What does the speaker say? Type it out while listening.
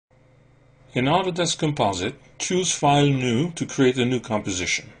In Autodesk Composite, choose File New to create a new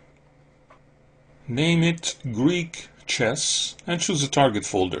composition. Name it Greek Chess and choose a target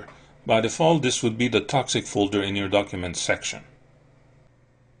folder. By default, this would be the toxic folder in your Documents section.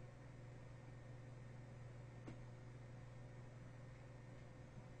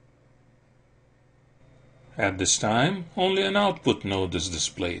 At this time, only an output node is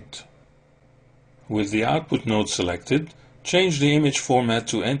displayed. With the output node selected, change the image format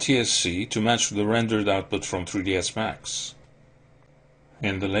to NTSC to match the rendered output from 3ds Max.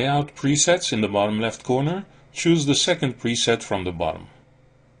 In the Layout presets in the bottom left corner, choose the second preset from the bottom.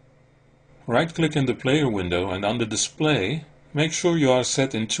 Right-click in the player window and under Display, make sure you are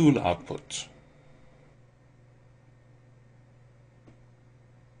set in Tool Output.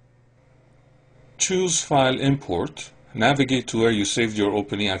 Choose File Import, navigate to where you saved your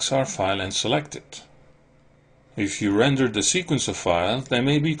EXR file and select it. If you rendered a sequence of files, they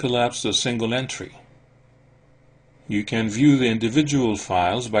may be collapsed to a single entry. You can view the individual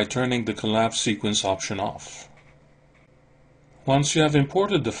files by turning the Collapse Sequence option off. Once you have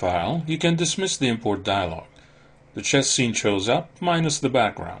imported the file, you can dismiss the import dialog. The chess scene shows up, minus the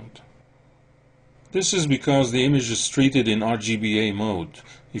background. This is because the image is treated in RGBA mode.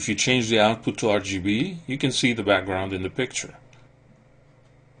 If you change the output to RGB, you can see the background in the picture.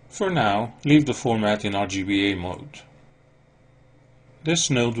 For now, leave the format in RGBA mode. This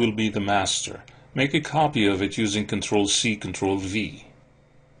node will be the master. Make a copy of it using Ctrl-C, Ctrl-V.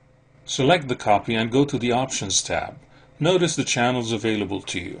 Select the copy and go to the Options tab. Notice the channels available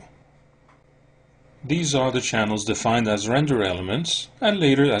to you. These are the channels defined as render elements and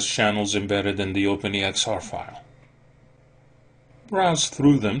later as channels embedded in the EXR file. Browse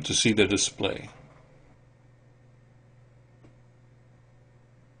through them to see the display.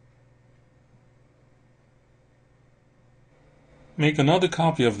 Make another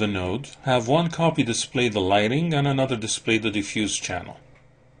copy of the node, have one copy display the lighting and another display the diffuse channel.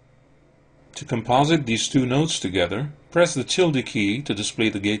 To composite these two nodes together, press the tilde key to display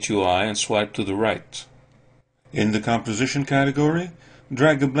the gate UI and swipe to the right. In the composition category,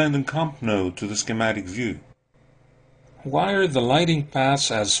 drag the blend and comp node to the schematic view. Wire the lighting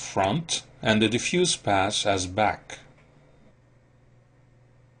pass as front and the diffuse pass as back.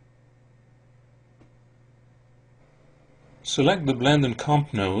 Select the Blend and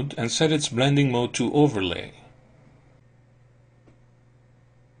Comp node and set its blending mode to Overlay.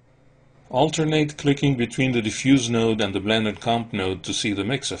 Alternate clicking between the Diffuse node and the Blend and Comp node to see the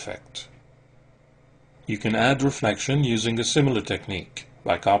mix effect. You can add reflection using a similar technique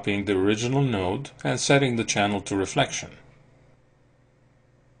by copying the original node and setting the channel to reflection.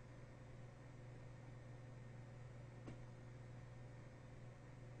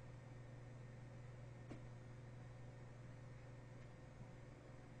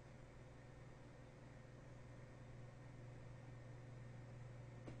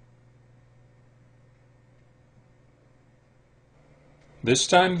 This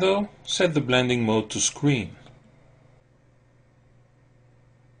time, though, set the blending mode to screen.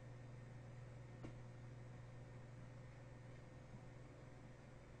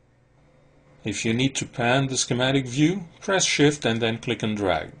 If you need to pan the schematic view, press Shift and then click and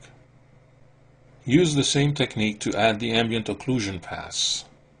drag. Use the same technique to add the ambient occlusion pass.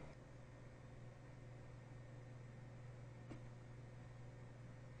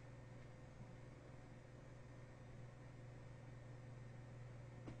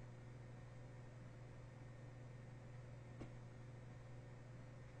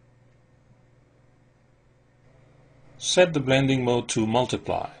 Set the blending mode to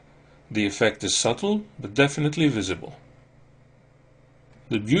Multiply. The effect is subtle, but definitely visible.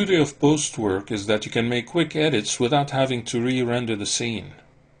 The beauty of post-work is that you can make quick edits without having to re-render the scene.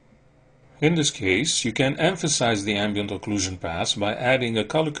 In this case, you can emphasize the ambient occlusion pass by adding a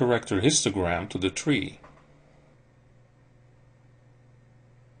color corrector histogram to the tree.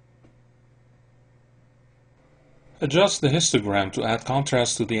 Adjust the histogram to add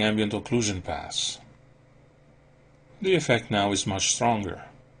contrast to the ambient occlusion pass. The effect now is much stronger.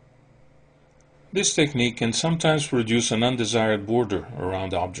 This technique can sometimes produce an undesired border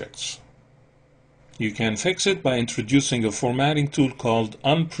around objects. You can fix it by introducing a formatting tool called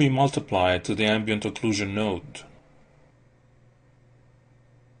Unpremultiply to the ambient occlusion node.